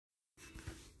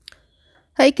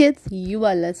Hi kids, you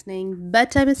are listening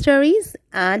Bedtime Stories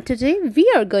and today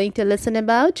we are going to listen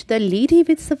about the lady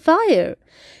with sapphire.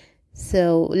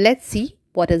 So let's see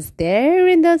what is there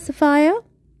in the sapphire.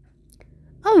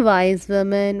 A wise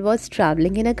woman was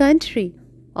traveling in a country.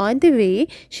 On the way,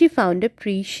 she found a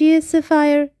precious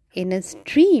sapphire in a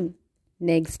stream.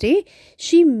 Next day,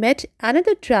 she met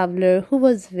another traveler who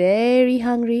was very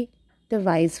hungry. The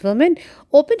wise woman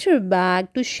opened her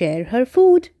bag to share her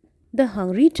food. The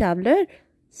hungry traveler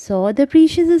saw the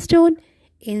precious stone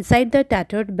inside the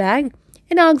tattered bag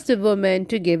and asked the woman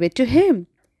to give it to him.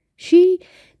 She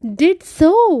did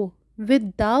so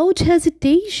without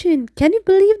hesitation. Can you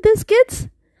believe this, kids?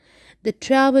 The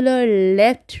traveler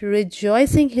left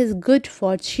rejoicing his good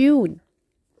fortune.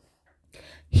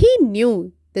 He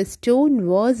knew the stone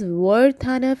was worth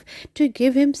enough to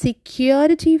give him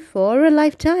security for a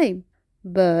lifetime.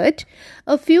 But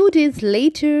a few days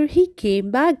later, he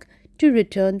came back to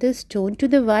return the stone to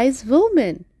the wise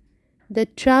woman. The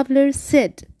traveler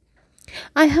said,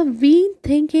 I have been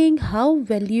thinking how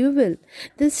valuable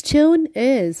this stone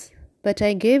is, but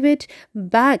I gave it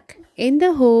back in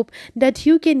the hope that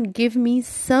you can give me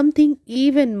something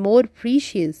even more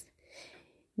precious.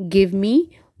 Give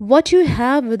me what you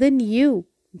have within you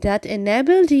that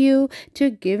enabled you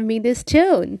to give me the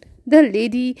stone. The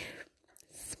lady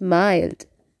smiled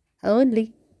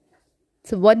only.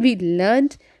 So, what we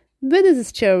learned with this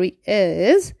story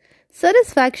is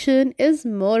satisfaction is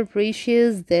more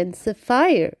precious than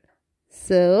sapphire.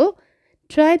 So,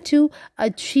 try to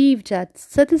achieve that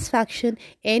satisfaction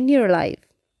in your life.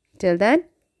 Till then,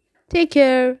 take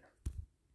care.